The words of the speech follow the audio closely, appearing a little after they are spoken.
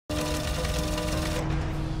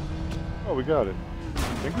Oh, we got it. I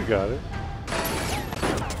think we got it.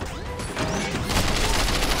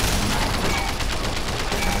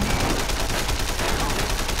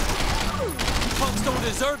 Punks don't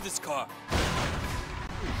deserve this car.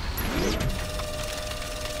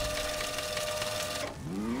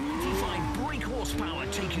 Define brake horsepower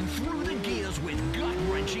taken through the gears with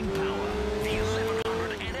gut-wrenching power. The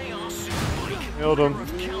 1100 NAR Superbike. Nailed him.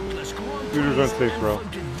 Scooter's unsafe, bro.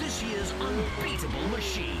 This year's unbeatable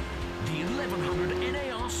machine. The 1100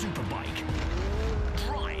 NAR Superbike.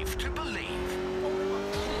 Drive to believe.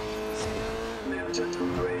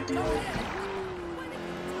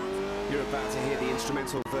 You're about to hear the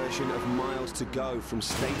instrumental version of Miles to Go from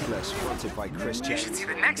Stateless, fronted by Chris James. You should see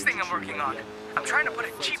the next thing I'm working on. I'm trying to put a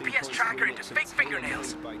GPS tracker into fake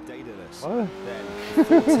fingernails. What? Then,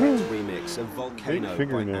 Vortex remix of Fake Volcano by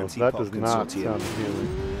fingernails. That does Antipop not Consortium. sound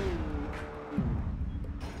appealing.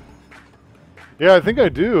 Yeah, I think I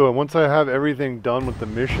do. And once I have everything done with the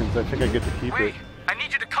missions, I think I get to keep Wait, it. I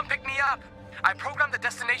need you to come pick me up. I programmed the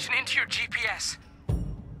destination into your GPS.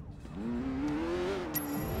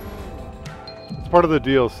 It's part of the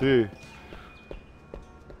DLC.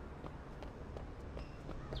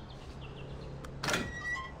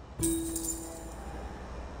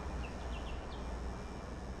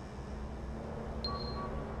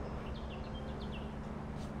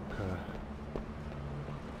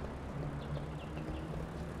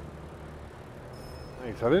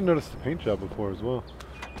 Nice. I didn't notice the paint job before as well.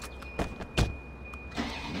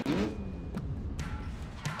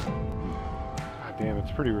 God damn,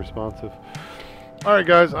 it's pretty responsive. Alright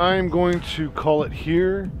guys, I'm going to call it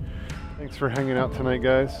here. Thanks for hanging out tonight,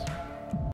 guys.